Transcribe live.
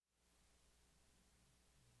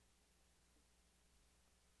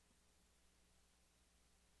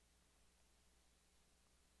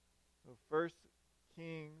So 1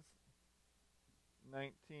 Kings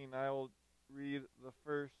 19, I will read the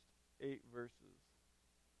first 8 verses.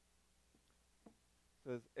 It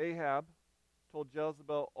says, Ahab told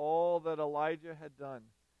Jezebel all that Elijah had done,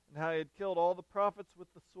 and how he had killed all the prophets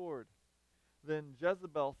with the sword. Then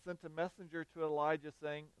Jezebel sent a messenger to Elijah,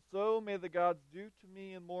 saying, So may the gods do to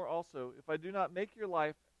me and more also, if I do not make your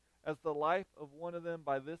life as the life of one of them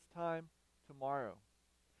by this time tomorrow.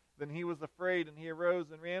 Then he was afraid, and he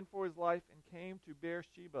arose and ran for his life, and came to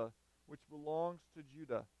Beersheba, which belongs to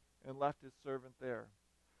Judah, and left his servant there.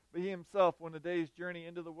 But he himself went a day's journey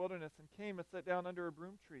into the wilderness, and came and sat down under a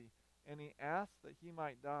broom tree, and he asked that he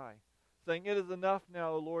might die, saying, It is enough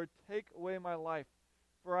now, O Lord, take away my life,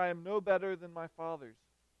 for I am no better than my fathers.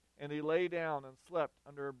 And he lay down and slept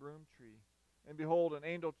under a broom tree. And behold, an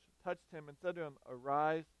angel touched him and said to him,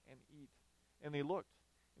 Arise and eat. And he looked,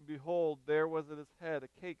 and behold, there was at his head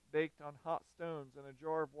a cake baked on hot stones and a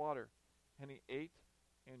jar of water. And he ate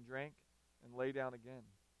and drank and lay down again.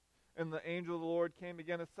 And the angel of the Lord came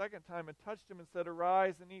again a second time and touched him and said,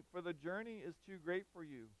 Arise and eat, for the journey is too great for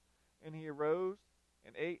you. And he arose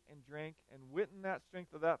and ate and drank, and went in that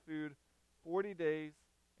strength of that food 40 days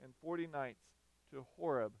and 40 nights to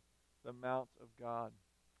Horeb, the mount of God.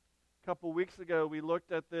 A couple weeks ago, we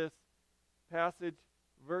looked at this passage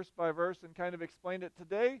verse by verse and kind of explained it.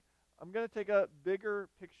 Today, I'm going to take a bigger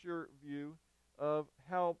picture view of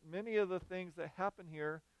how many of the things that happen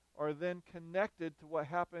here are then connected to what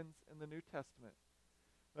happens in the New Testament.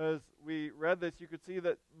 As we read this, you could see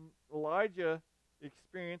that Elijah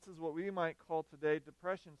experiences what we might call today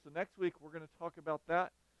depression. So next week, we're going to talk about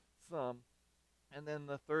that some. And then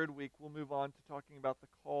the third week, we'll move on to talking about the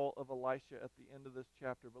call of Elisha at the end of this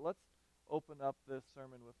chapter. But let's open up this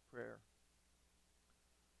sermon with prayer.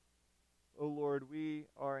 O Lord, we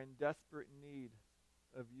are in desperate need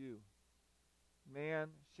of you. Man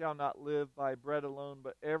shall not live by bread alone,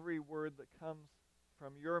 but every word that comes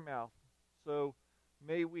from your mouth. So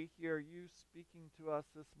may we hear you speaking to us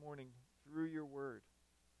this morning through your word,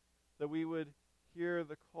 that we would hear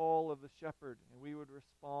the call of the shepherd and we would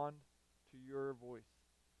respond to your voice.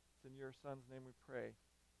 It's in your Son's name we pray.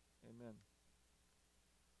 Amen.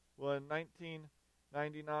 Well, in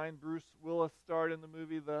 1999, Bruce Willis starred in the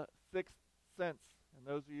movie The Sixth Sense. And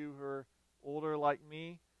those of you who are older like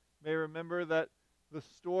me may remember that the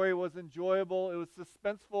story was enjoyable, it was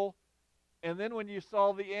suspenseful, and then when you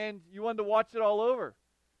saw the end, you wanted to watch it all over.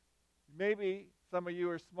 Maybe some of you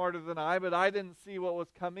are smarter than I, but I didn't see what was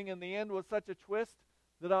coming, and the end was such a twist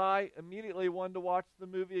that I immediately wanted to watch the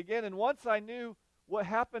movie again. And once I knew what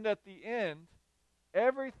happened at the end,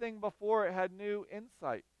 everything before it had new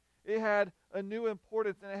insight. It had a new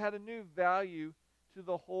importance, and it had a new value to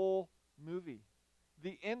the whole movie.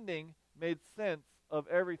 The ending made sense of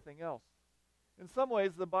everything else. In some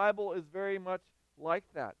ways, the Bible is very much like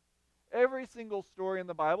that. Every single story in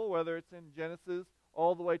the Bible, whether it's in Genesis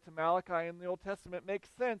all the way to Malachi in the Old Testament, makes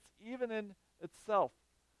sense even in itself.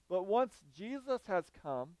 But once Jesus has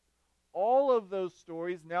come, all of those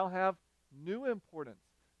stories now have new importance,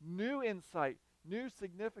 new insight, new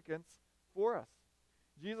significance for us.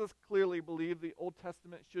 Jesus clearly believed the Old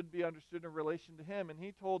Testament should be understood in relation to him, and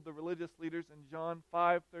he told the religious leaders in John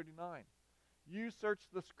 5:39, You search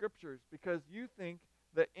the Scriptures because you think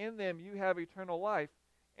that in them you have eternal life,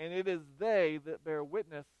 and it is they that bear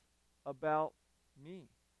witness about me.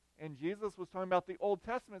 And Jesus was talking about the Old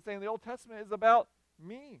Testament, saying the Old Testament is about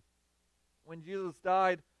me. When Jesus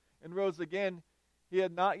died and rose again, he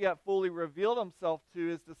had not yet fully revealed himself to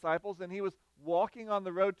his disciples, and he was walking on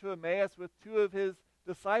the road to Emmaus with two of his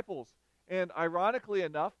disciples. And ironically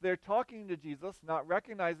enough, they're talking to Jesus, not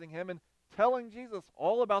recognizing him, and telling Jesus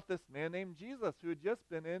all about this man named Jesus who had just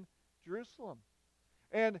been in Jerusalem.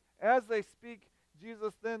 And as they speak,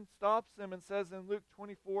 Jesus then stops them and says in Luke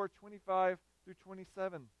 24:25 through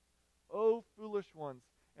 27, O foolish ones,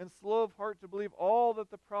 and slow of heart to believe all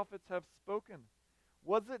that the prophets have spoken.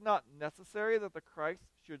 Was it not necessary that the Christ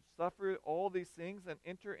should suffer all these things and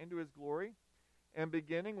enter into his glory? And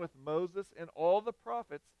beginning with Moses and all the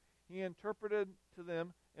prophets, he interpreted to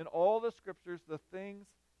them in all the scriptures the things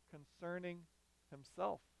concerning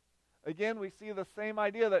himself. Again, we see the same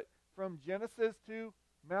idea that from Genesis to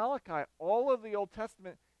Malachi, all of the Old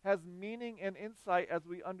Testament has meaning and insight as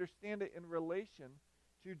we understand it in relation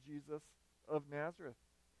to Jesus of Nazareth.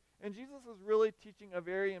 And Jesus is really teaching a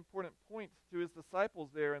very important point to his disciples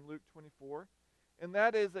there in Luke 24, and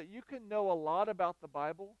that is that you can know a lot about the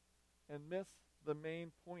Bible and miss the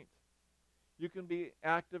main point. You can be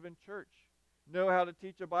active in church, know how to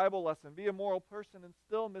teach a Bible lesson, be a moral person, and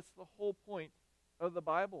still miss the whole point of the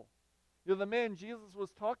Bible. You know, the men Jesus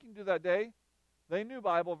was talking to that day, They knew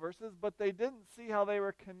Bible verses, but they didn't see how they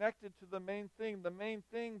were connected to the main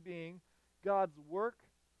thing being God's work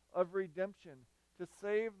of redemption to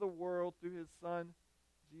save the world through his Son,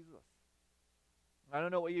 Jesus. I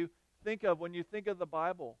don't know what you think of when you think of the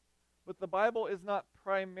Bible, but the Bible is not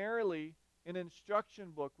primarily an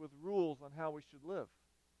instruction book with rules on how we should live.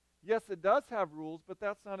 Yes, it does have rules, but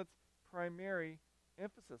that's not its primary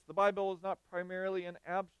emphasis. The Bible is not primarily an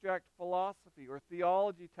abstract philosophy or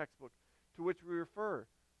theology textbook to which we refer,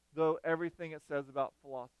 though everything it says about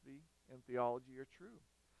philosophy and theology are true.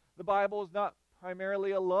 The Bible is not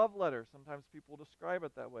primarily a love letter. Sometimes people describe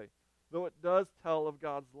it that way, though it does tell of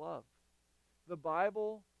God's love. The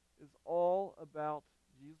Bible is all about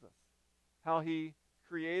Jesus, how he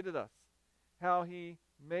created us, how he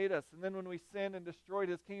made us, and then when we sinned and destroyed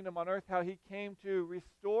his kingdom on earth, how he came to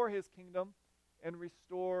restore his kingdom and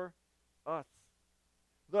restore us.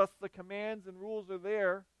 Thus, the commands and rules are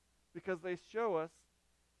there because they show us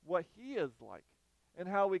what he is like and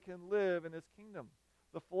how we can live in his kingdom.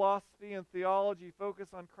 The philosophy and theology focus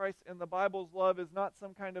on Christ, and the Bible's love is not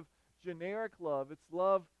some kind of generic love. It's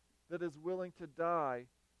love that is willing to die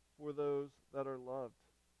for those that are loved,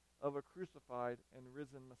 of a crucified and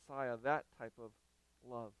risen Messiah, that type of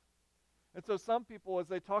love. And so some people, as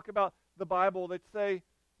they talk about the Bible, they say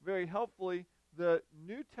very helpfully, the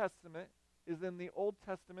New Testament is in the Old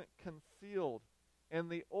Testament concealed, and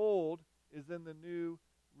the Old is in the New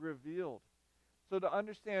revealed. So to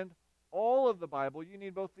understand all of the Bible, you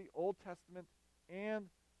need both the Old Testament and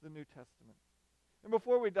the New Testament. And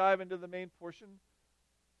before we dive into the main portion,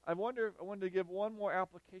 I wanted to give one more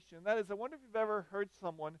application. That is, I wonder if you've ever heard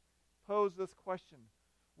someone pose this question.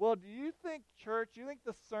 Well, do you think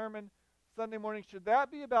the sermon Sunday morning, should that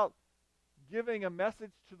be about giving a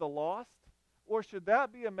message to the lost? Or should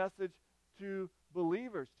that be a message to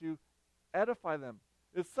believers, to edify them?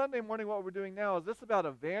 Is Sunday morning what we're doing now, is this about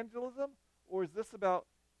evangelism, or is this about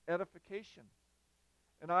edification?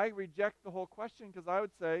 And I reject the whole question because I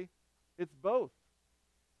would say it's both.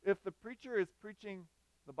 If the preacher is preaching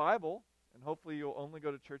the Bible, and hopefully you'll only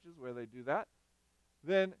go to churches where they do that,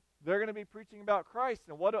 then they're going to be preaching about Christ.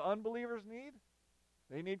 And what do unbelievers need?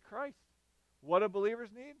 They need Christ. What do believers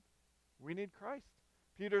need? We need Christ.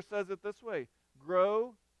 Peter says it this way,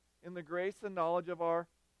 grow in the grace and knowledge of our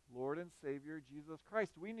Lord and Savior, Jesus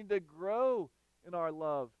Christ. We need to grow in our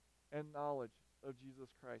love and knowledge of Jesus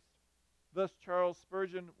Christ. Thus, Charles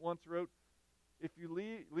Spurgeon once wrote, if you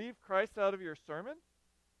leave Christ out of your sermon,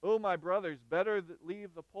 oh, my brothers, better leave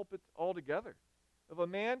the pulpit altogether. If a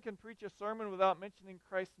man can preach a sermon without mentioning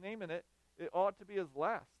Christ's name in it, it ought to be his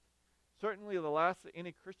last. Certainly the last that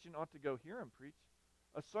any Christian ought to go hear him preach.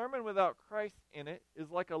 A sermon without Christ in it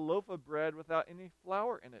is like a loaf of bread without any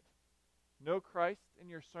flour in it. No Christ in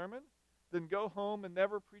your sermon? Then go home and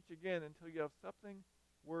never preach again until you have something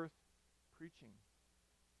worth preaching.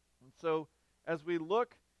 And so, as we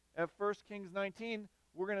look at 1 Kings 19,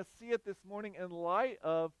 we're going to see it this morning in light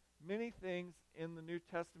of many things in the New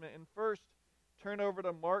Testament. And first, turn over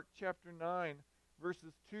to Mark chapter 9,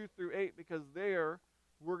 verses 2 through 8, because there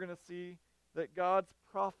we're going to see that God's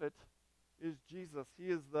prophet is Jesus. He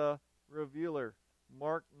is the revealer.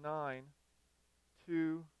 Mark 9,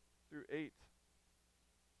 2 through 8.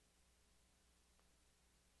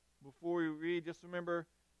 Before we read, just remember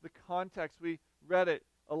the context. We read it.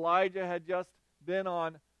 Elijah had just been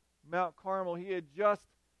on Mount Carmel. He had just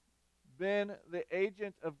been the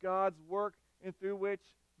agent of God's work, and through which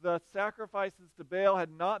the sacrifices to Baal had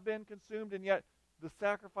not been consumed, and yet the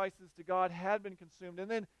sacrifices to God had been consumed. And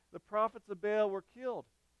then the prophets of Baal were killed.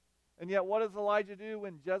 And yet what does Elijah do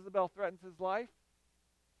when Jezebel threatens his life?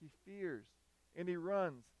 He fears, and he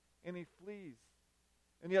runs, and he flees.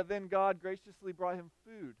 And yet then God graciously brought him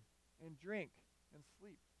food and drink and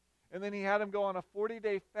sleep. And then he had him go on a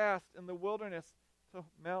 40-day fast in the wilderness to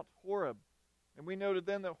Mount Horeb. And we noted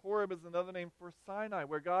then that Horeb is another name for Sinai,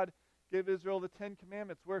 where God gave Israel the 10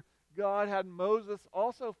 Commandments, where God had Moses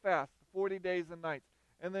also fast 40 days and nights.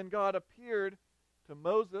 And then God appeared to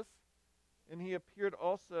Moses, and he appeared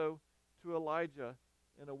also to Elijah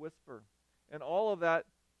in a whisper. And all of that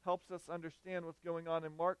helps us understand what's going on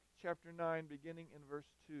in Mark chapter 9, beginning in verse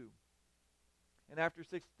 2. And after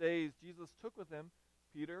 6 days, Jesus took with him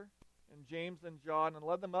Peter and James and John and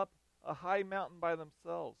led them up a high mountain by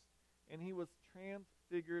themselves. And he was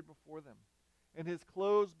transfigured before them. And his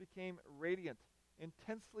clothes became radiant,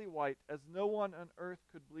 intensely white, as no one on earth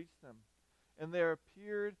could bleach them. And there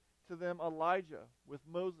appeared to them Elijah with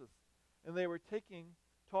Moses. And they were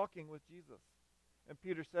talking with Jesus. And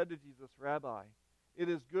Peter said to Jesus, Rabbi, it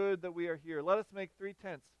is good that we are here. Let us make 3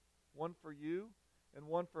 tents, one for you, and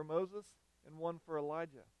one for Moses, and one for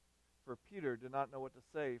Elijah. for Peter did not know what to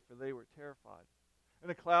say, for they were terrified.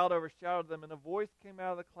 And a cloud overshadowed them, and a voice came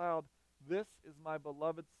out of the cloud, "This is my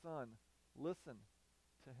beloved Son. Listen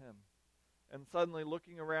to him." And suddenly,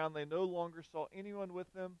 looking around, they no longer saw anyone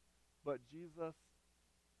with them but Jesus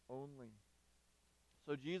only.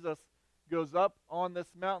 So Jesus goes up on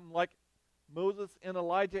this mountain like Moses and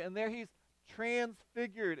Elijah, and there he's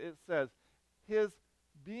transfigured, it says. His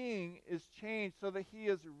being is changed so that he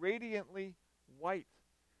is radiantly white.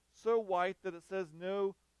 So white that it says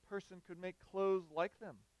no person could make clothes like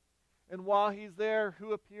them. And while he's there,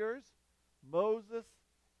 who appears? Moses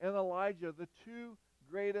and Elijah, the two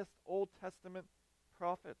greatest Old Testament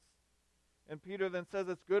prophets. And Peter then says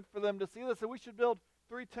it's good for them to see this, and we should build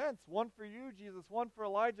 3 tents, one for you, Jesus, one for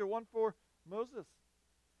Elijah, one for Moses.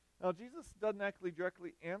 Now, Jesus doesn't actually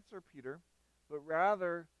directly answer Peter, but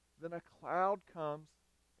rather then a cloud comes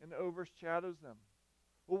and overshadows them.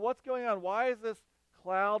 Well, what's going on? Why is this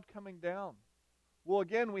cloud coming down? Well,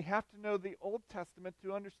 again, we have to know the Old Testament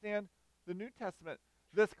to understand the New Testament.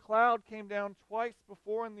 This cloud came down twice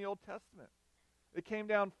before in the Old Testament. It came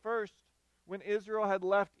down first when Israel had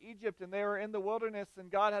left Egypt and they were in the wilderness,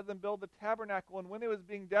 and God had them build the tabernacle. And when it was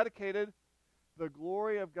being dedicated, the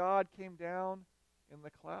glory of God came down in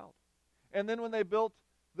the cloud. And then when they built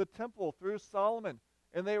the temple through Solomon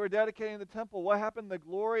and they were dedicating the temple, what happened? The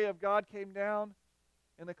glory of God came down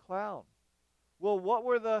in a cloud. Well, what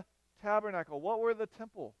were the tabernacle? What were the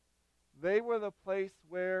temple? They were the place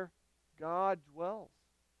where God dwells.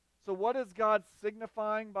 So what is God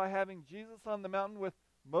signifying by having Jesus on the mountain with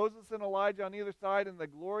Moses and Elijah on either side and the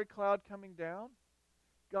glory cloud coming down?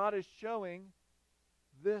 God is showing,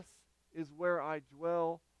 this is where I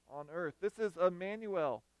dwell on earth. This is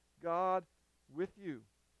Emmanuel, God with you.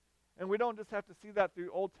 And we don't just have to see that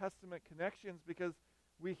through Old Testament connections, because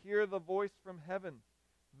we hear the voice from heaven.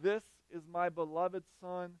 This is my beloved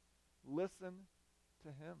Son. Listen to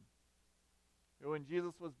him. When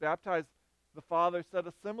Jesus was baptized, the Father said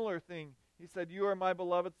a similar thing. He said, "You are my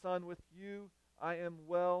beloved Son. With you I am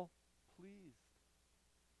well pleased."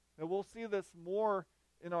 Now we'll see this more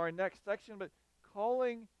in our next section, but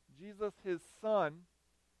calling Jesus his Son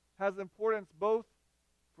has importance both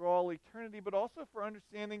for all eternity, but also for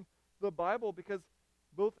understanding the Bible, because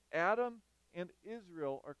both Adam and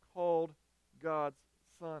Israel are called God's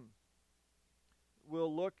son.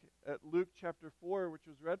 We'll look at Luke chapter 4, which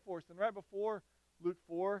was read for us. And right before Luke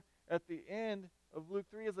 4, at the end of Luke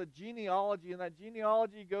 3, is a genealogy. And that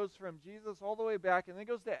genealogy goes from Jesus all the way back, and then it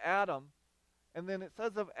goes to Adam. And then it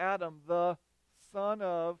says of Adam, the son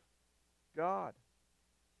of God.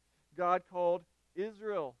 God called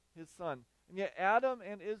Israel his son. And yet Adam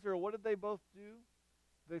and Israel, what did they both do?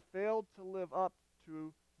 They failed to live up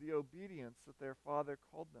to the obedience that their father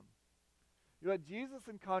called them. You know, Jesus,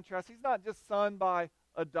 in contrast, he's not just son by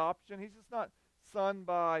adoption. He's just not son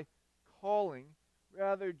by calling.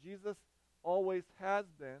 Rather, Jesus always has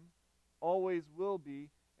been, always will be,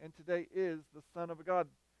 and today is the Son of God.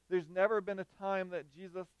 There's never been a time that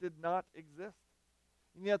Jesus did not exist.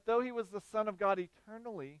 And yet, though he was the Son of God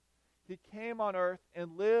eternally, he came on earth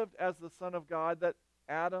and lived as the Son of God that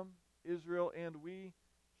Adam, Israel, and we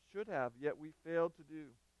should have, yet we failed to do.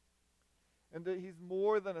 And that he's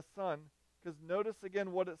more than a son, because notice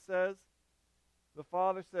again what it says. The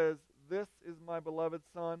Father says, "This is my beloved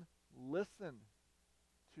Son, listen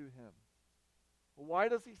to him." Well, why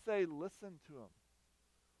does he say listen to him?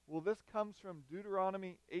 Well, this comes from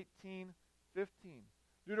Deuteronomy 18:15.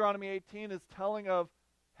 Deuteronomy 18 is telling of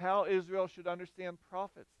how Israel should understand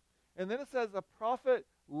prophets. And then it says a prophet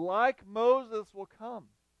like Moses will come.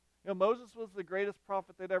 You know, Moses was the greatest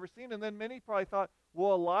prophet they'd ever seen, and then many probably thought,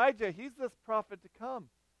 well, Elijah, he's this prophet to come.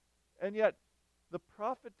 And yet, the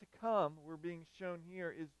prophet to come, we're being shown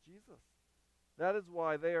here, is Jesus. That is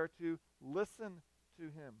why they are to listen to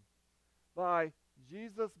him. By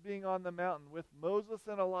Jesus being on the mountain with Moses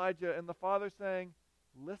and Elijah, and the Father saying,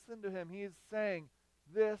 listen to him. He is saying,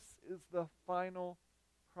 this is the final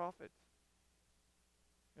prophet.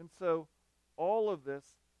 And so, all of this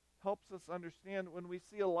helps us understand when we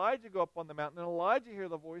see Elijah go up on the mountain and Elijah hear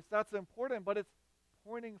the voice, that's important, but it's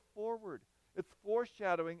pointing forward. It's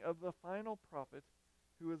foreshadowing of the final prophet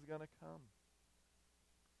who is going to come.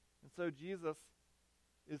 And so Jesus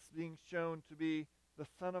is being shown to be the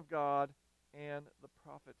Son of God and the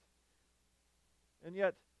prophet. And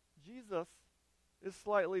yet, Jesus is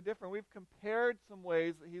slightly different. We've compared some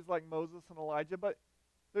ways that he's like Moses and Elijah, but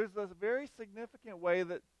there's a very significant way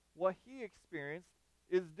that what he experienced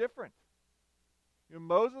is different. You know,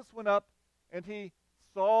 Moses went up and he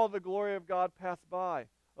saw the glory of God pass by.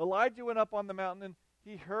 Elijah went up on the mountain and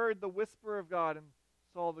he heard the whisper of God and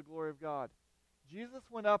saw the glory of God. Jesus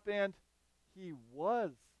went up and he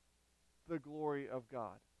was the glory of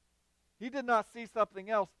God. He did not see something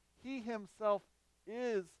else. He himself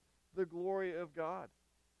is the glory of God.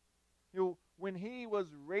 When he was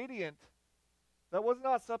radiant, that was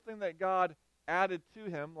not something that God added to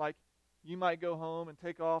him, like you might go home and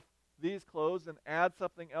take off these clothes and add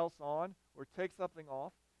something else on or take something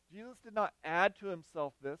off. Jesus did not add to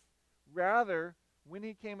himself this. Rather, when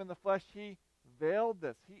he came in the flesh, he veiled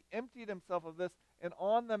this. He emptied himself of this, and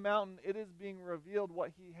on the mountain it is being revealed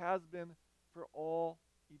what he has been for all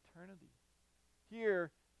eternity.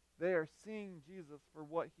 Here, they are seeing Jesus for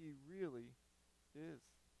what he really is.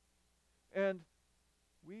 And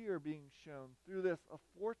we are being shown through this a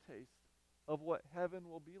foretaste of what heaven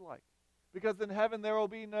will be like. Because in heaven there will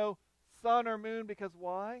be no sun or moon, because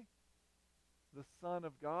why? The Son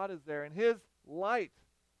of God is there, and his light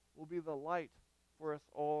will be the light for us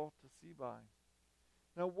all to see by.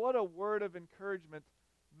 Now, what a word of encouragement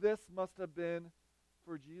this must have been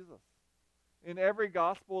for Jesus. In every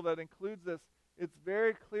gospel that includes this, it's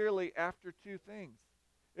very clearly after two things.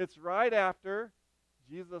 It's right after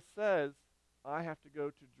Jesus says, I have to go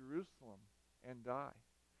to Jerusalem and die.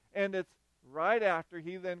 And it's right after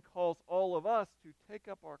he then calls all of us to take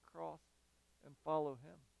up our cross and follow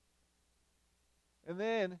him. And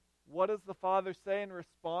then, what does the Father say in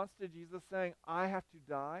response to Jesus saying, I have to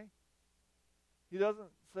die? He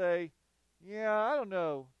doesn't say, yeah, I don't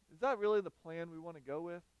know. Is that really the plan we want to go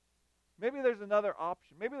with? Maybe there's another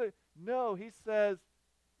option. No, he says,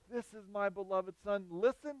 this is my beloved Son.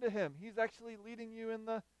 Listen to him. He's actually leading you in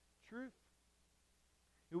the truth.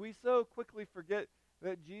 We so quickly forget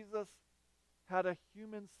that Jesus had a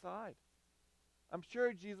human side. I'm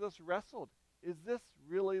sure Jesus wrestled. Is this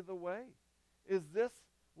really the way? Is this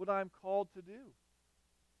what I'm called to do?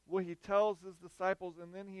 Well, he tells his disciples,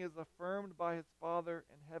 and then he is affirmed by his Father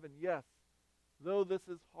in heaven. Yes, though this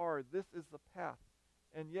is hard, this is the path.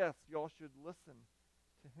 And yes, y'all should listen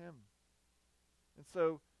to him. And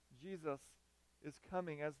so Jesus is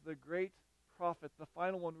coming as the great prophet, the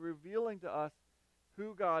final one, revealing to us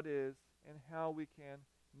who God is and how we can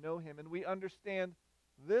know him. And we understand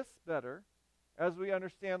this better as we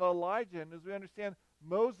understand Elijah and as we understand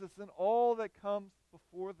Moses and all that comes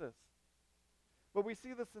before this. But we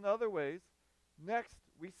see this in other ways. Next,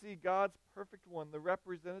 we see God's perfect one, the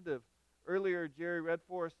representative. Earlier, Jerry read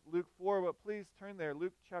for us Luke 4, but please turn there.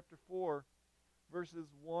 Luke chapter 4, verses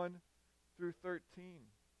 1 through 13.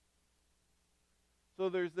 So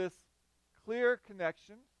there's this clear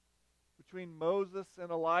connection between Moses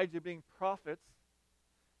and Elijah being prophets.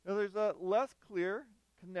 Now there's a less clear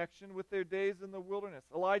connection with their days in the wilderness.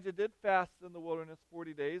 Elijah did fast in the wilderness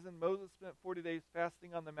 40 days, and Moses spent 40 days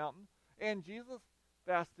fasting on the mountain, and Jesus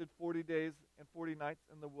fasted 40 days and 40 nights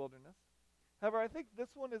in the wilderness. However, I think this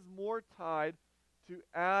one is more tied to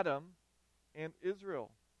Adam and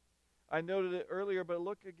Israel. I noted it earlier, but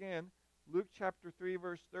look again. Luke chapter 3,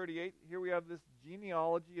 verse 38. Here we have this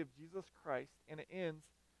genealogy of Jesus Christ, and it ends,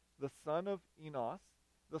 the son of Enos,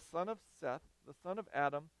 the son of Seth, the son of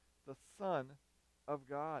Adam, the son of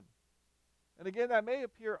God. And again, that may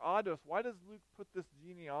appear odd to us. Why does Luke put this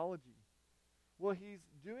genealogy? Well, he's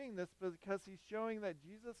doing this because he's showing that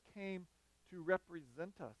Jesus came to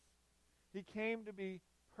represent us. He came to be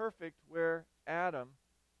perfect where Adam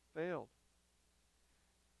failed.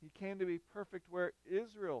 He came to be perfect where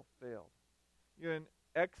Israel failed. In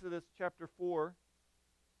Exodus chapter 4,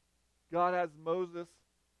 God has Moses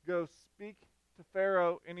go speak to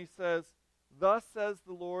Pharaoh, and he says, thus says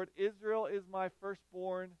the Lord, Israel is my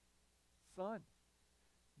firstborn son.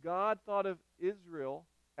 God thought of Israel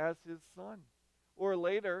as his son. Or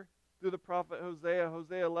later, through the prophet Hosea,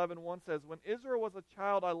 Hosea 11:1 says, when Israel was a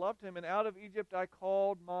child, I loved him, and out of Egypt I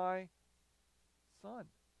called my son.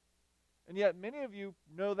 And yet many of you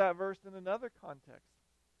know that verse in another context.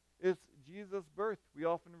 It's Jesus' birth. We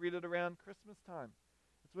often read it around Christmas time.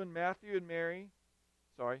 It's when Mary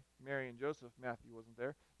and Joseph, Matthew wasn't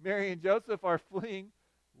there. Mary and Joseph are fleeing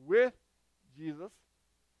with Jesus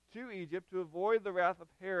to Egypt to avoid the wrath of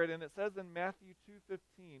Herod. And it says in Matthew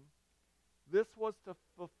 2:15, this was to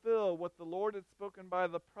fulfill what the Lord had spoken by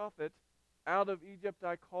the prophet, out of Egypt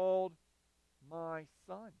I called my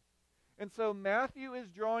son. And so Matthew is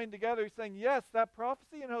drawing together, he's saying, yes, that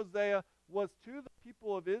prophecy in Hosea was to the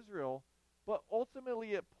people of Israel, but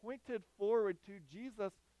ultimately it pointed forward to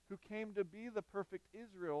Jesus, who came to be the perfect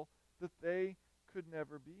Israel that they could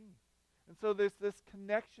never be. And so there's this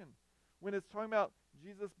connection. When it's talking about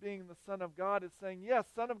Jesus being the Son of God, it's saying, yes,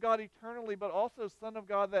 Son of God eternally, but also Son of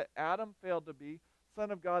God that Adam failed to be,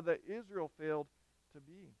 Son of God that Israel failed to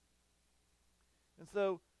be. And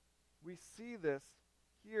so we see this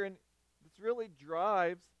here, and This really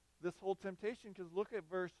drives this whole temptation, because look at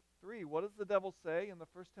verse 3. What does the devil say in the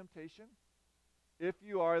first temptation? If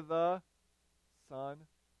you are the Son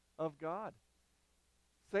of God.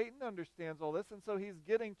 Satan understands all this, and so he's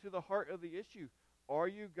getting to the heart of the issue. Are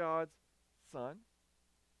you God's son?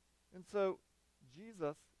 And so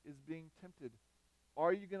Jesus is being tempted.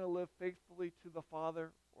 Are you going to live faithfully to the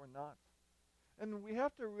Father or not? And we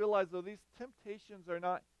have to realize, though, these temptations are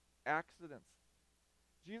not accidents.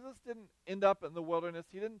 Jesus didn't end up in the wilderness.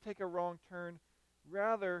 He didn't take a wrong turn.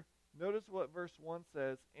 Rather, notice what verse 1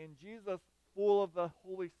 says, and Jesus, full of the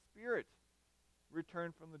Holy Spirit,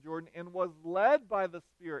 returned from the Jordan and was led by the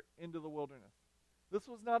Spirit into the wilderness. This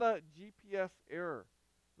was not a GPS error.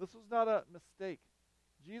 This was not a mistake.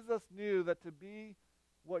 Jesus knew that to be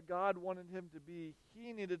what God wanted him to be,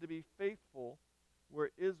 he needed to be faithful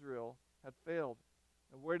where Israel had failed.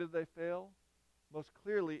 And where did they fail? Most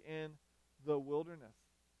clearly in the wilderness.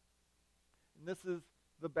 And this is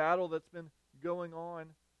the battle that's been going on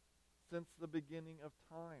since the beginning of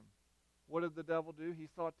time. What did the devil do? He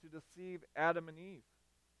sought to deceive Adam and Eve.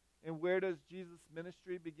 And where does Jesus'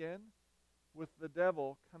 ministry begin? With the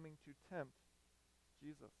devil coming to tempt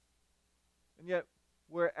Jesus. And yet,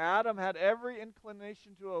 where Adam had every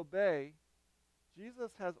inclination to obey,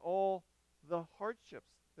 Jesus has all the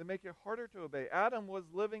hardships that make it harder to obey. Adam was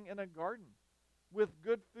living in a garden with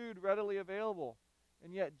good food readily available,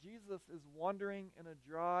 and yet Jesus is wandering in a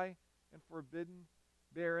dry and forbidden,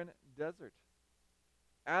 barren desert.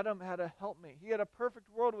 Adam had a helpmate. He had a perfect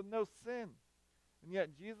world with no sin, and yet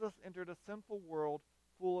Jesus entered a sinful world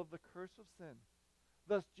full of the curse of sin.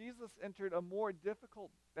 Thus, Jesus entered a more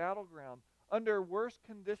difficult battleground under worse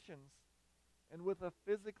conditions and with a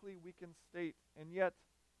physically weakened state. And yet,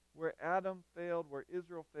 where Adam failed, where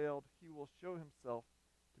Israel failed, he will show himself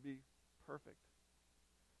to be perfect.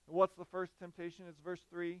 And what's the first temptation? It's verse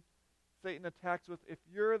 3. Satan attacks with, if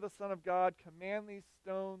you're the Son of God, command these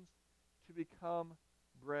stones to become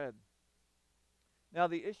bread. Now,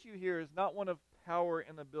 the issue here is not one of power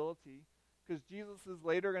and ability, because Jesus is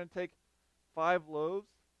later going to take 5 loaves,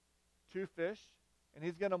 2 fish, and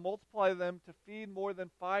he's going to multiply them to feed more than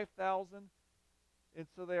 5,000, and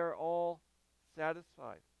so they are all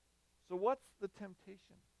satisfied. So what's the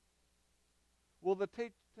temptation? Well, the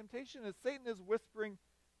temptation is Satan is whispering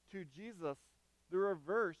to Jesus the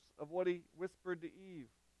reverse of what he whispered to Eve.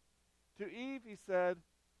 To Eve, he said,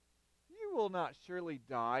 you will not surely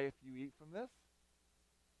die if you eat from this.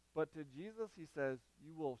 But to Jesus, he says,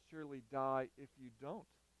 you will surely die if you don't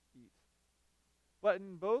eat. But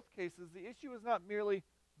in both cases, the issue is not merely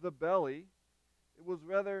the belly. It was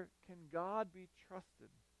rather, can God be trusted?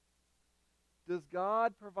 Does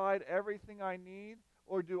God provide everything I need?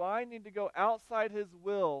 Or do I need to go outside his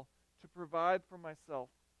will to provide for myself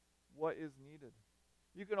what is needed?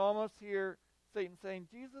 You can almost hear Satan saying,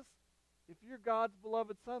 Jesus, if you're God's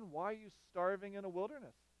beloved son, why are you starving in a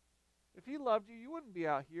wilderness? If he loved you, you wouldn't be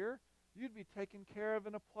out here. You'd be taken care of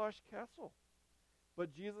in a plush castle.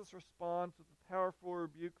 But Jesus responds with a powerful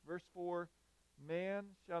rebuke. Verse 4, man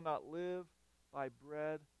shall not live by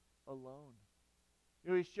bread alone.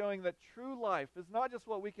 You know, he's showing that true life is not just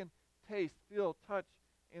what we can taste, feel, touch,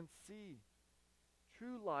 and see.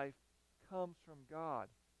 True life comes from God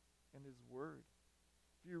and his word.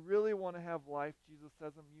 If you really want to have life, Jesus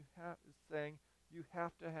says, is saying, you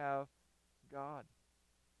have to have God.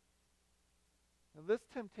 Now, this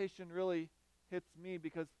temptation really hits me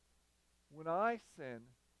because when I sin,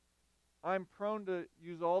 I'm prone to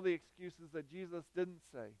use all the excuses that Jesus didn't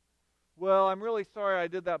say. Well, I'm really sorry I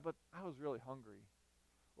did that, but I was really hungry.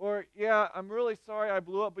 Or, yeah, I'm really sorry I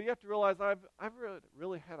blew up, but you have to realize I've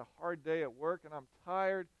really had a hard day at work and I'm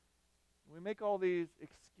tired. We make all these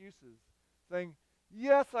excuses saying,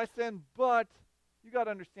 yes, I sinned, but you got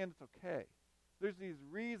to understand it's okay. There's these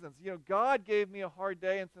reasons. You know, God gave me a hard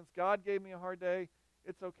day, and since God gave me a hard day,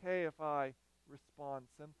 it's okay if I respond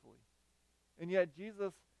sinfully. And yet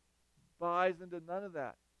Jesus buys into none of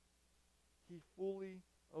that. He fully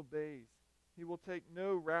obeys. He will take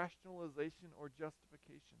no rationalization or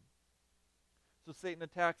justification. So Satan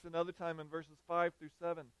attacks another time in verses 5 through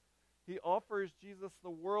 7. He offers Jesus the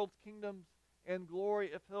world's kingdoms and glory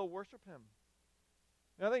if he'll worship him.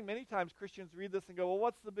 And I think many times Christians read this and go, well,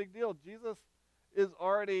 what's the big deal? Jesus is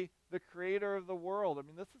already the creator of the world. I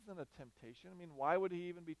mean, this isn't a temptation. I mean, why would he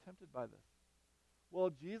even be tempted by this? Well,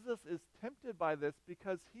 Jesus is tempted by this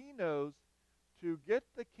because he knows to get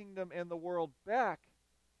the kingdom and the world back,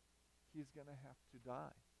 he's going to have to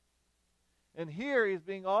die. And here he's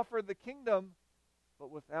being offered the kingdom,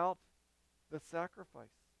 but without the sacrifice.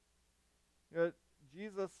 You know,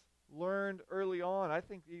 Jesus learned early on, I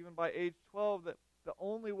think even by age 12, that the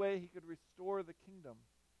only way he could restore the kingdom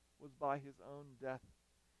was by his own death.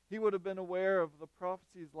 He would have been aware of the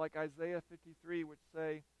prophecies like Isaiah 53, which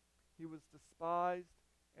say, he was despised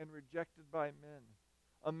and rejected by men,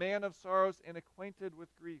 a man of sorrows and acquainted with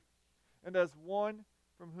grief. And as one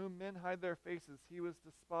from whom men hide their faces, he was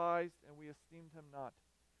despised, and we esteemed him not.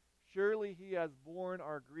 Surely he has borne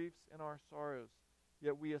our griefs and our sorrows,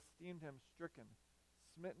 yet we esteemed him stricken,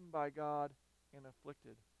 smitten by God, and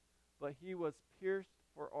afflicted. But he was pierced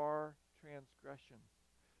for our transgressions.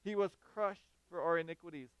 He was crushed for our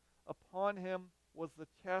iniquities. Upon him was the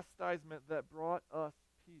chastisement that brought us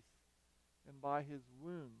peace, and by his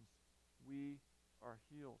wounds we are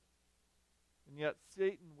healed. And yet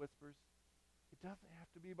Satan whispers, it doesn't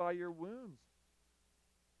have to be by your wounds.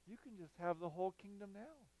 You can just have the whole kingdom now.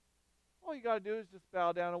 All you got to do is just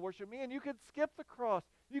bow down and worship me, and you could skip the cross.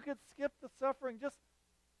 You could skip the suffering. Just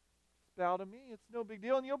bow to me. It's no big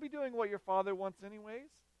deal, and you'll be doing what your Father wants anyways.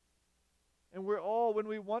 And we're all, when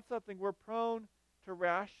we want something, we're prone to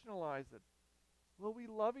rationalize it. Well, we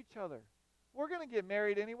love each other. We're going to get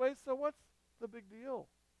married anyway, so what's the big deal?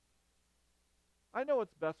 I know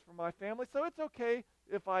it's best for my family, so it's okay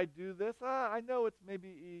if I do this. I know it's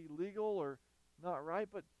maybe illegal or not right,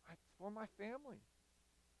 but it's for my family.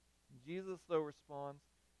 Jesus, though, responds,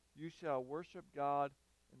 you shall worship God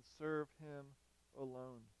and serve him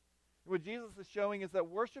alone. And what Jesus is showing is that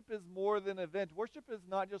worship is more than an event. Worship is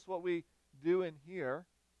not just what we do in here.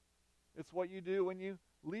 It's what you do when you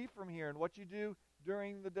leave from here and what you do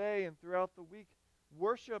during the day and throughout the week.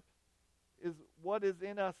 Worship is what is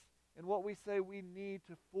in us and what we say we need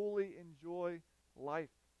to fully enjoy life.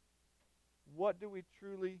 What do we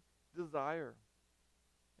truly desire?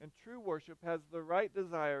 And true worship has the right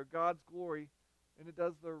desire, God's glory, and it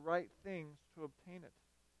does the right things to obtain it.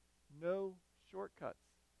 No shortcuts,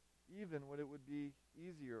 even when it would be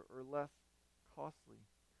easier or less costly.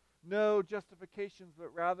 No justifications,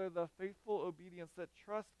 but rather the faithful obedience that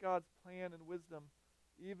trusts God's plan and wisdom,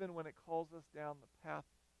 even when it calls us down the path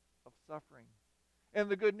of suffering. And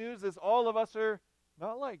the good news is all of us are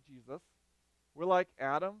not like Jesus. We're like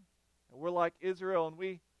Adam, and we're like Israel, and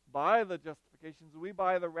we buy the justifications, we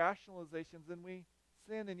buy the rationalizations, and we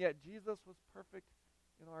sin, and yet Jesus was perfect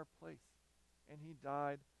in our place, and he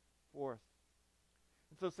died for us.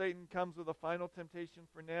 And so Satan comes with a final temptation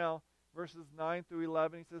for now, verses 9 through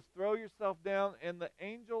 11. He says, throw yourself down, and the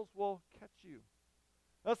angels will catch you.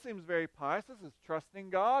 That seems very pious. This is trusting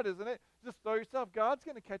God, isn't it? Just throw yourself. God's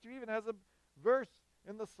going to catch you. He even has a verse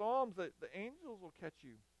in the Psalms that the angels will catch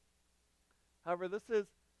you. However, this is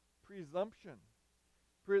presumption.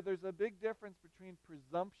 There's a big difference between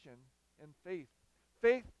presumption and faith.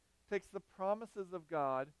 Faith takes the promises of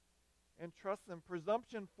God and trusts them.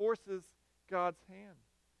 Presumption forces God's hand.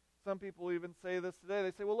 Some people even say this today.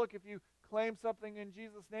 They say, well, look, if you claim something in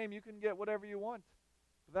Jesus' name, you can get whatever you want.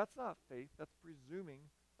 But that's not faith. That's presuming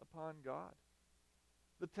upon God.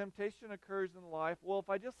 The temptation occurs in life. Well, if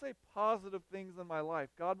I just say positive things in my life,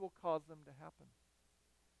 God will cause them to happen.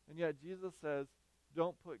 And yet Jesus says,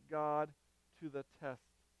 don't put God to the test.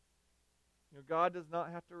 God does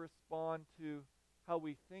not have to respond to how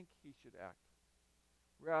we think he should act.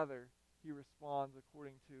 Rather, he responds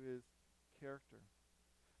according to his character.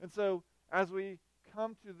 And so, as we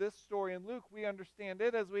come to this story in Luke, we understand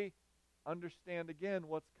it as we understand again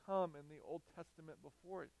what's come in the Old Testament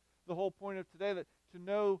before it. The whole point of today, that to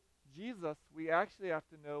know Jesus, we actually have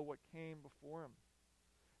to know what came before him.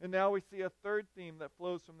 And now we see a third theme that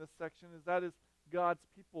flows from this section, that is God's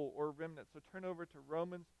people or remnant. So turn over to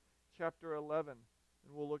Romans chapter 11,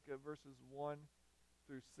 and we'll look at verses 1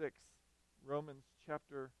 through 6. Romans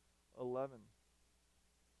chapter 11.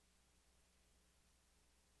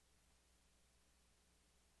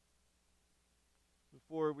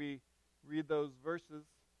 Before we read those verses,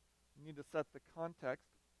 we need to set the context.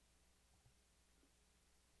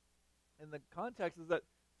 And the context is that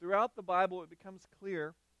throughout the Bible it becomes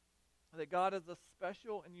clear that God has a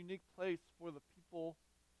special and unique place for the people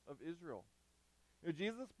of Israel.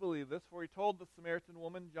 Jesus believed this, for he told the Samaritan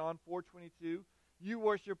woman, John 4:22, you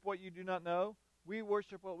worship what you do not know. We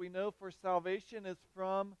worship what we know, for salvation is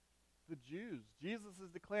from the Jews. Jesus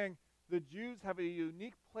is declaring the Jews have a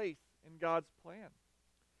unique place in God's plan.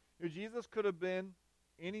 Jesus could have been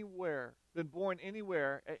born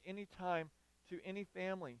anywhere, at any time, to any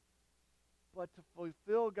family. But to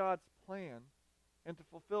fulfill God's plan and to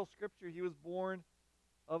fulfill Scripture, he was born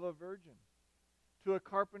of a virgin, to a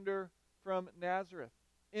carpenter from Nazareth,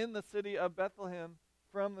 in the city of Bethlehem,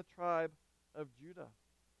 from the tribe of Judah.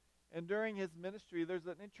 And during his ministry, there's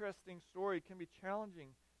an interesting story. It can be challenging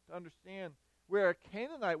to understand, where a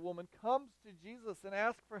Canaanite woman comes to Jesus and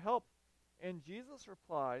asks for help And Jesus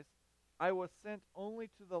replies, I was sent only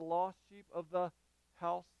to the lost sheep of the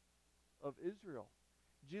house of Israel.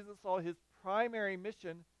 Jesus saw his primary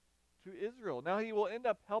mission to Israel. Now he will end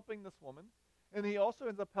up helping this woman, and he also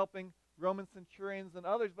ends up helping Roman centurions and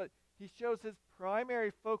others, but he shows his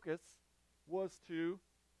primary focus was to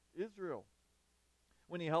Israel.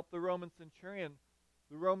 When he helped the Roman centurion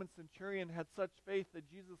had such faith that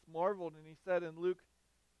Jesus marveled, and he said in Luke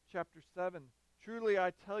chapter 7, truly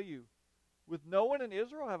I tell you, with no one in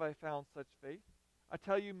Israel have I found such faith. I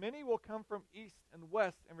tell you, many will come from east and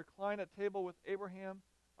west and recline at table with Abraham,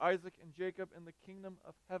 Isaac, and Jacob in the kingdom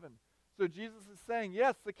of heaven. So Jesus is saying,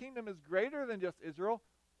 yes, the kingdom is greater than just Israel.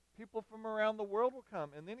 People from around the world will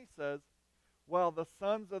come. And then he says, while the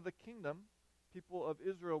sons of the kingdom, people of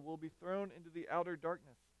Israel, will be thrown into the outer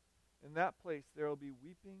darkness. In that place there will be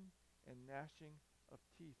weeping and gnashing of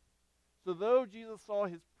teeth. So though Jesus saw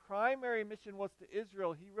his primary mission was to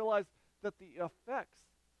Israel, he realized that the effects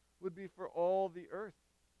would be for all the earth.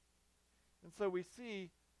 And so we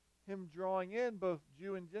see him drawing in both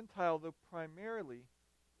Jew and Gentile, though primarily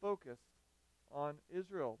focused on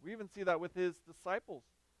Israel. We even see that with his disciples.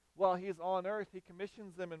 While he's on earth, he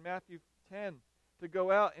commissions them in Matthew 10 to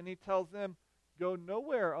go out, and he tells them, go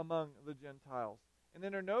nowhere among the Gentiles, and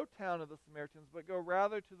enter no town of the Samaritans, but go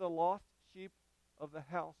rather to the lost sheep of the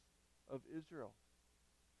house of Israel.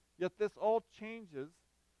 Yet this all changes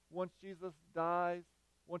once Jesus dies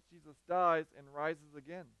and rises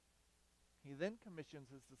again. He then commissions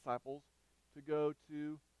his disciples to go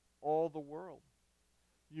to all the world.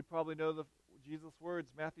 You probably know Jesus'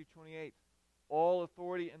 words, Matthew 28. All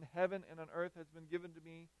authority in heaven and on earth has been given to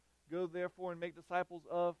me. Go therefore and make disciples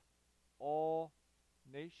of all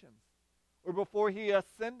nations. Or before he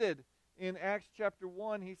ascended in Acts chapter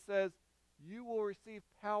 1, he says, you will receive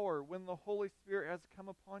power when the Holy Spirit has come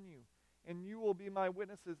upon you, and you will be my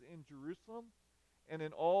witnesses in Jerusalem and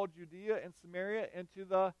in all Judea and Samaria and to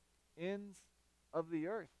the ends of the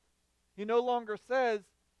earth. He no longer says,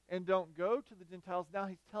 and don't go to the Gentiles. Now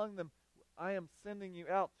he's telling them, I am sending you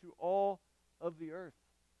out to all of the earth.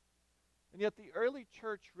 And yet the early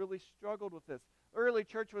church really struggled with this. Early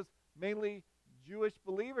church was mainly Jewish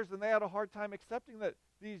believers, and they had a hard time accepting that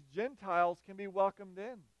these Gentiles can be welcomed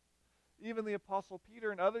in. Even the Apostle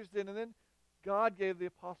Peter and others did. And then God gave the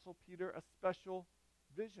Apostle Peter a special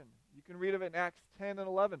vision. You can read of it in Acts 10 and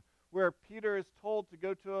 11, where Peter is told to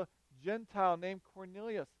go to a Gentile named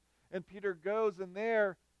Cornelius. And Peter goes, and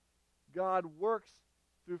there God works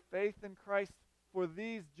through faith in Christ for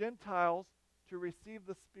these Gentiles to receive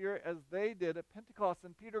the Spirit as they did at Pentecost.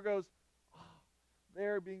 And Peter goes,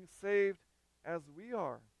 they're being saved as we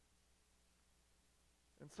are.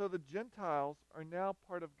 And so the Gentiles are now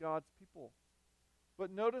part of God's people.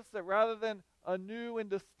 But notice that rather than a new and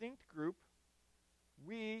distinct group,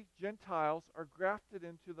 we, Gentiles, are grafted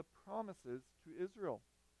into the promises to Israel.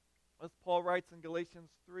 As Paul writes in Galatians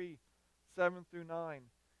 3, 7 through 9,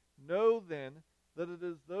 know then that it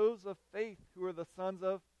is those of faith who are the sons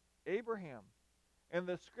of Abraham. And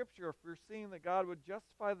the scripture, foreseeing that God would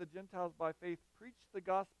justify the Gentiles by faith, preached the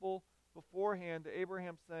gospel beforehand to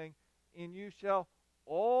Abraham, saying, in you shall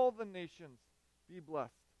all the nations be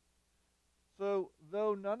blessed. So,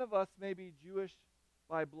 though none of us may be Jewish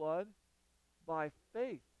by blood, by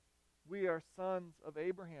faith, we are sons of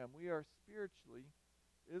Abraham. We are spiritually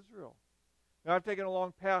Israel. Now, I've taken a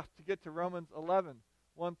long path to get to Romans 11,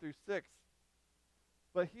 1 through 6.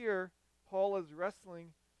 But here, Paul is wrestling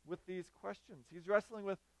with these questions. He's wrestling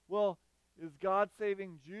with, well, is God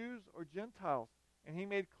saving Jews or Gentiles? And he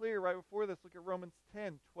made clear right before this, look at Romans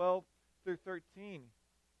 10, 12 through 13.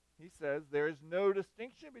 He says, there is no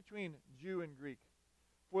distinction between Jew and Greek,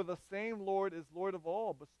 for the same Lord is Lord of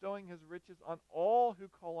all, bestowing his riches on all who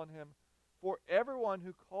call on him. For everyone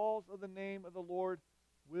who calls on the name of the Lord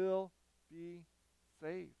will be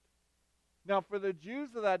saved. Now, for the Jews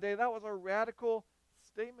of that day, that was a radical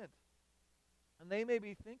statement. And they may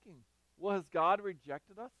be thinking, well, has God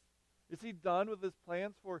rejected us? Is he done with his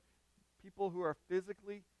plans for people who are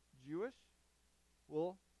physically Jewish?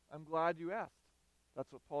 Well, I'm glad you asked.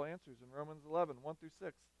 That's what Paul answers in Romans 11, 1 through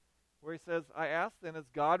 6, where he says, I ask then, has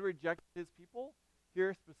God rejected his people?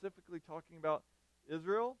 Here specifically talking about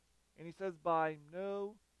Israel. And he says, by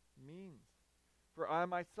no means. For I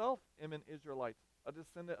myself am an Israelite, a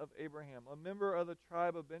descendant of Abraham, a member of the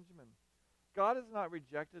tribe of Benjamin. God has not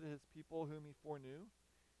rejected his people whom he foreknew.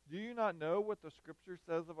 Do you not know what the scripture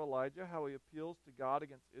says of Elijah, how he appeals to God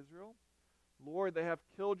against Israel? Lord, they have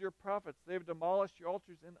killed your prophets, they have demolished your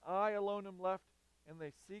altars, and I alone am left, and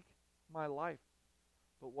they seek my life.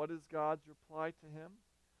 But what is God's reply to him?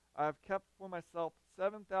 I have kept for myself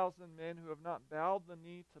 7,000 men who have not bowed the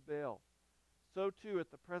knee to Baal. so too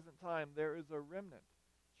at the present time there is a remnant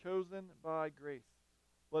chosen by grace.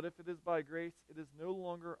 But if it is by grace, it is no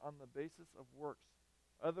longer on the basis of works.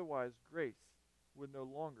 Otherwise, grace would no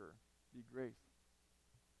longer be grace.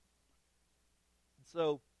 And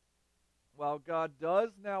so, while God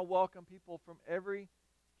does now welcome people from every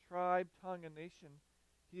tribe, tongue, and nation,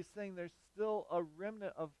 he's saying there's still a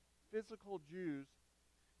remnant of physical Jews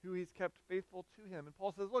who he's kept faithful to him. And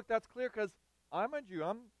Paul says, look, that's clear because I'm a Jew.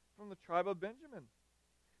 I'm from the tribe of Benjamin.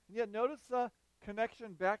 And yet notice the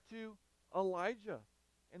connection back to Elijah.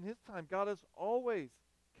 In his time, God has always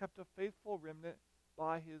kept a faithful remnant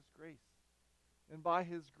by his grace. And by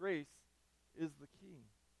his grace is the key.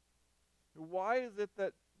 Why is it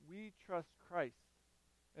that we trust Christ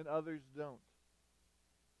and others don't?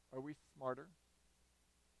 Are we smarter?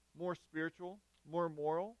 More spiritual? More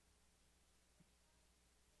moral?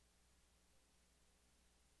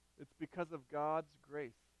 It's because of God's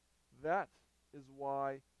grace. That is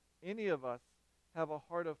why any of us have a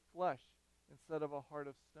heart of flesh instead of a heart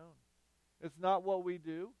of stone. It's not what we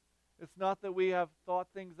do. It's not that we have thought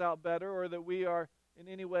things out better or that we are in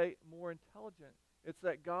any way more intelligent. It's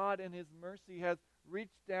that God in his mercy has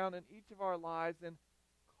reached down in each of our lives and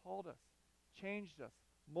called us, changed us,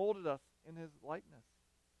 molded us in his likeness.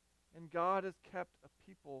 And God has kept a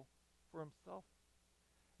people for himself.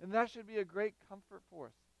 And that should be a great comfort for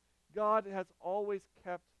us. God has always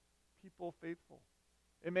kept people faithful.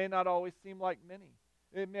 It may not always seem like many.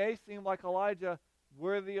 It may seem like Elijah,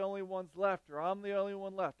 we're the only ones left, or I'm the only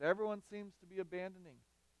one left. Everyone seems to be abandoning.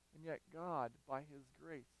 And yet God, by his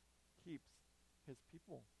grace, keeps his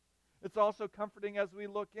people. It's also comforting as we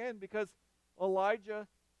look in because Elijah,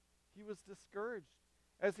 he was discouraged.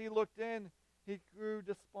 As he looked in, he grew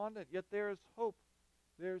despondent. Yet there is hope.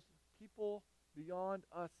 There's people beyond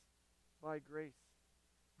us by grace.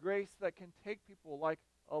 Grace that can take people like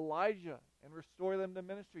Elijah and restore them to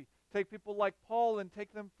ministry. Take people like Paul and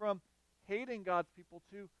take them from hating God's people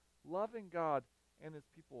to loving God and his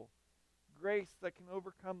people. Grace that can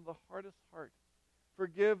overcome the hardest heart,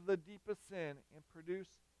 forgive the deepest sin, and produce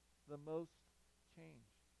the most change.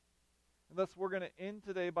 And thus we're going to end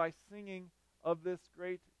today by singing of this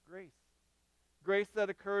great grace. Grace that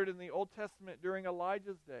occurred in the Old Testament during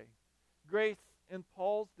Elijah's day. Grace in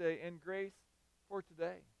Paul's day, and grace for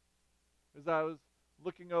today. As I was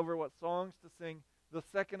looking over what songs to sing, the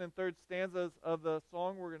second and third stanzas of the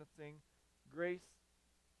song we're going to sing, Grace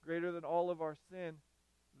Greater Than All of Our Sin,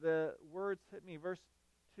 the words hit me. Verse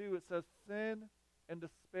 2, it says, sin and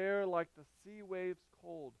despair like the sea waves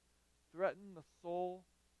cold threaten the soul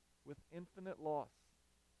with infinite loss.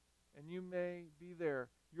 And you may be there.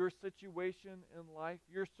 Your situation in life,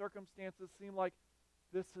 your circumstances seem like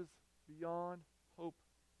this is beyond hope.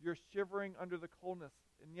 You're shivering under the coldness.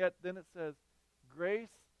 And yet then it says, grace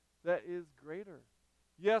that is greater.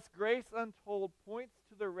 Yes, grace untold points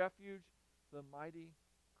to the refuge, the mighty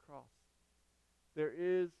cross. There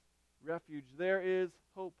is refuge. There is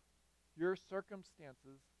hope. Your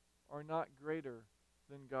circumstances are not greater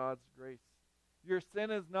than God's grace. Your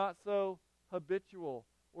sin is not so habitual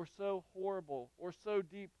or so horrible or so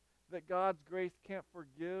deep that God's grace can't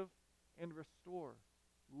forgive and restore.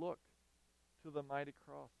 Look to the mighty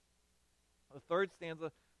cross. The third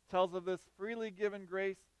stanza tells of this freely given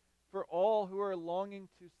grace for all who are longing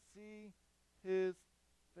to see his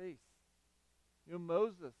face. You know,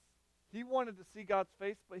 Moses, he wanted to see God's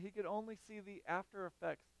face, but he could only see the after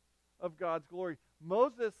effects of God's glory.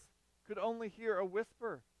 Moses could only hear a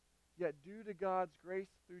whisper, yet due to God's grace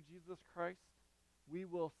through Jesus Christ, we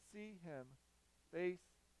will see him face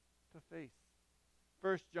to face.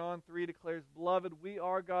 1 John 3 declares, Beloved, we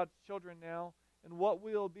are God's children now, and what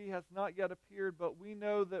we will be has not yet appeared, but we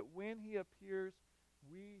know that when he appears,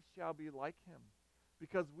 we shall be like him,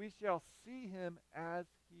 because we shall see him as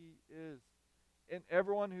he is. And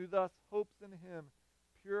everyone who thus hopes in him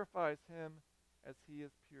purifies him as he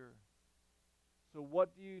is pure. So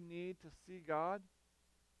what do you need to see God?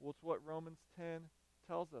 Well, it's what Romans 10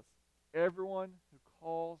 tells us. Everyone who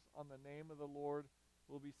calls on the name of the Lord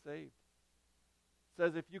will be saved. It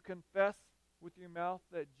says, if you confess with your mouth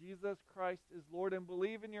that Jesus Christ is Lord and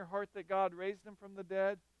believe in your heart that God raised him from the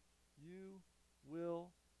dead, you will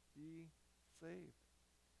be saved.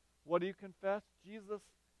 What do you confess? Jesus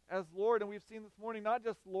as Lord. And we've seen this morning, not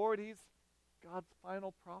just Lord, he's God's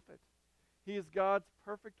final prophet. He is God's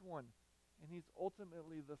perfect one. And he's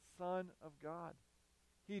ultimately the Son of God.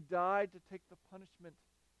 He died to take the punishment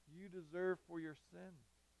you deserve for your sin.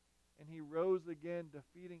 And he rose again,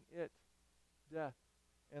 defeating it, death,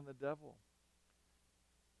 and the devil.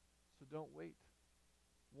 So don't wait.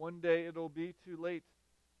 One day it'll be too late.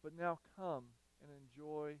 But now come and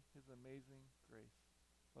enjoy his amazing grace. grace.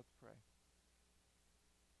 Let's pray.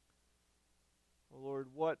 Oh Lord,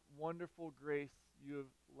 what wonderful grace you have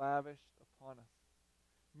lavished upon us.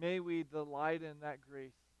 May we delight in that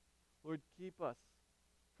grace. Lord, keep us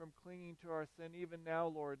from clinging to our sin. Even now,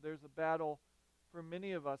 Lord, there's a battle for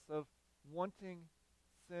many of us of wanting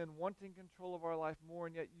sin, wanting control of our life more,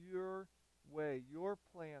 and yet your way, your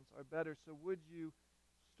plans are better. So would you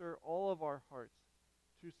stir all of our hearts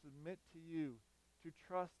to submit to you, to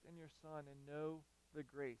trust in your Son, and know the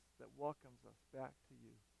grace that welcomes us back to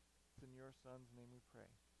you. It's in your Son's name we pray.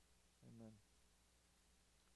 Amen.